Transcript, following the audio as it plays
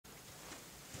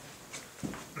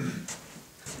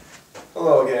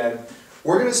Hello again.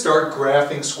 We're going to start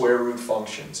graphing square root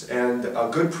functions, and a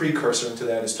good precursor to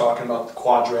that is talking about the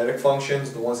quadratic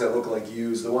functions, the ones that look like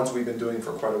U's, the ones we've been doing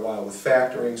for quite a while with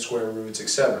factoring, square roots,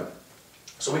 etc.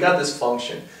 So we got this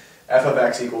function, f of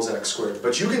x equals x squared,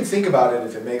 but you can think about it,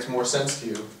 if it makes more sense to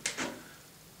you,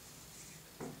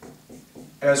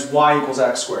 as y equals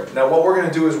x squared. Now what we're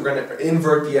going to do is we're going to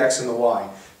invert the x and the y.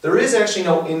 There is actually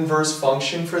no inverse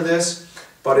function for this,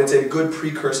 but it's a good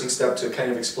precursing step to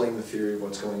kind of explain the theory of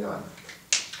what's going on.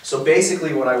 So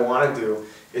basically what I want to do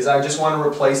is I just want to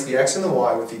replace the x and the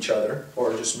y with each other,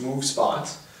 or just move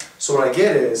spots. So what I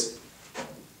get is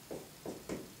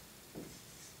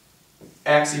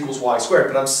x equals y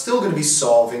squared, but I'm still going to be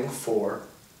solving for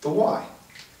the y.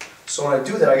 So when I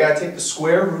do that, I got to take the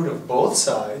square root of both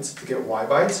sides to get y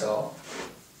by itself.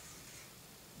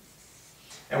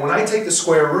 And when I take the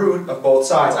square root of both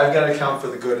sides, I've got to account for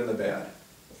the good and the bad.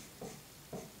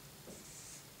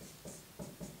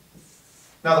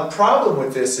 Now the problem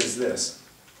with this is this.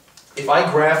 If I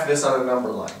graph this on a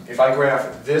number line, if I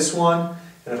graph this one,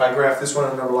 and if I graph this one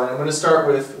on a number line, I'm going to start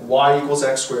with y equals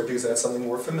x squared because that's something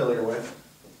we're familiar with.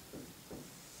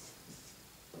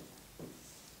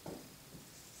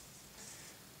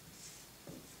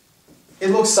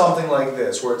 It looks something like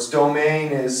this, where its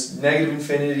domain is negative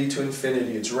infinity to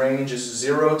infinity, its range is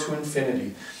 0 to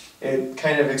infinity. It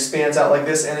kind of expands out like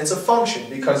this, and it's a function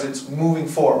because it's moving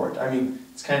forward. I mean,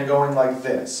 it's kind of going like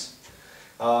this.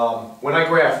 When I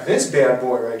graph this bad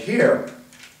boy right here,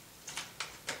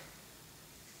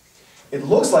 it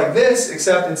looks like this,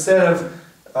 except instead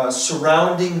of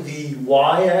surrounding the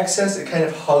y-axis, it kind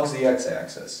of hugs the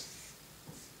x-axis.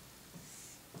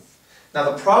 Now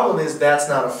the problem is that's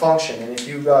not a function, and if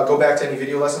you go back to any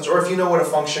video lessons, or if you know what a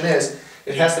function is,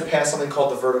 it has to pass something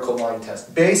called the vertical line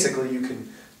test. Basically, you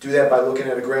can do that by looking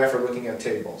at a graph or looking at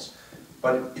tables.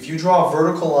 But if you draw a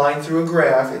vertical line through a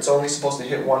graph, it's only supposed to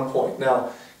hit one point.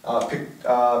 Now,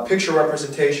 picture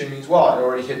representation means, well, it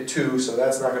already hit 2, so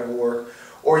that's not going to work.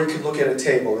 Or you can look at a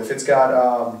table. If it's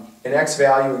got an x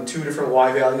value and 2 different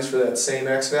y values for that same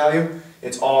x value,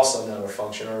 it's also not a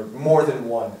function, or more than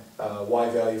one y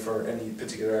value for any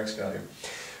particular x value.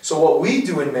 So what we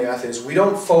do in math is we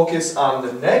don't focus on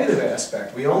the negative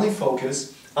aspect, we only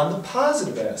focus on the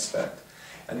positive aspect.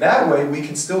 And that way we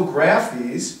can still graph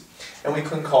these, and we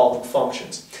can call them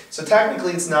functions. So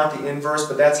technically it's not the inverse,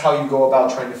 but that's how you go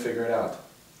about trying to figure it out.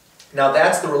 Now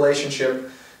that's the relationship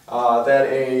that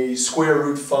a square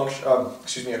root function,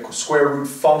 a square root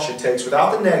function takes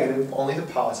without the negative, only the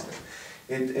positive.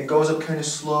 It goes up kind of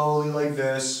slowly like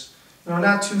this,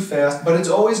 not too fast, but it's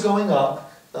always going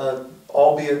up,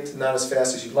 albeit not as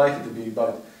fast as you'd like it to be,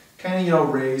 but kind of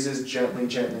raises gently,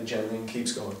 gently, gently, and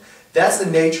keeps going. That's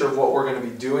the nature of what we're going to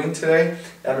be doing today.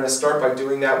 I'm going to start by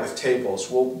doing that with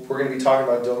tables. We're going to be talking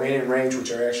about domain and range,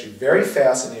 which are actually very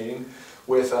fascinating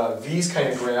with these kind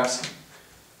of graphs.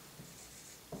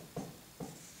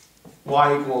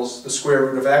 Y equals the square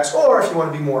root of x, or if you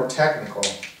want to be more technical,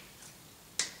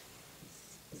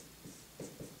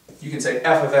 you can say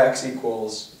f of x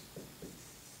equals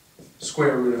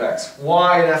square root of x.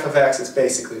 Y and f of x, it's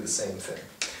basically the same thing.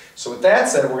 So with that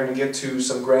said, we're going to get to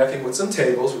some graphing with some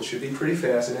tables, which should be pretty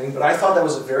fascinating, but I thought that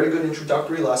was a very good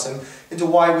introductory lesson into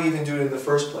why we even do it in the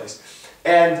first place.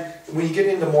 And when you get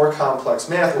into more complex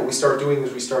math, what we start doing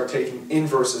is we start taking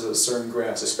inverses of certain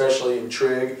graphs, especially in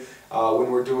trig.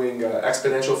 When we're doing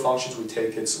exponential functions, we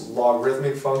take its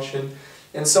logarithmic function,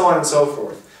 and so on and so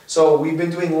forth. So we've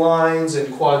been doing lines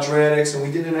and quadratics, and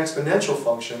we did an exponential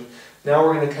function. Now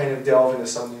we're going to kind of delve into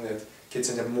something that gets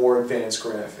into more advanced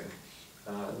graphing.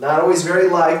 Not always very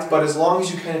liked, but as long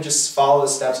as you kind of just follow the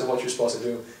steps of what you're supposed to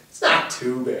do, it's not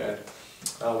too bad.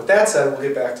 With that said, we'll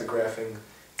get back to graphing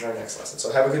in our next lesson.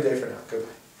 So have a good day for now. Goodbye.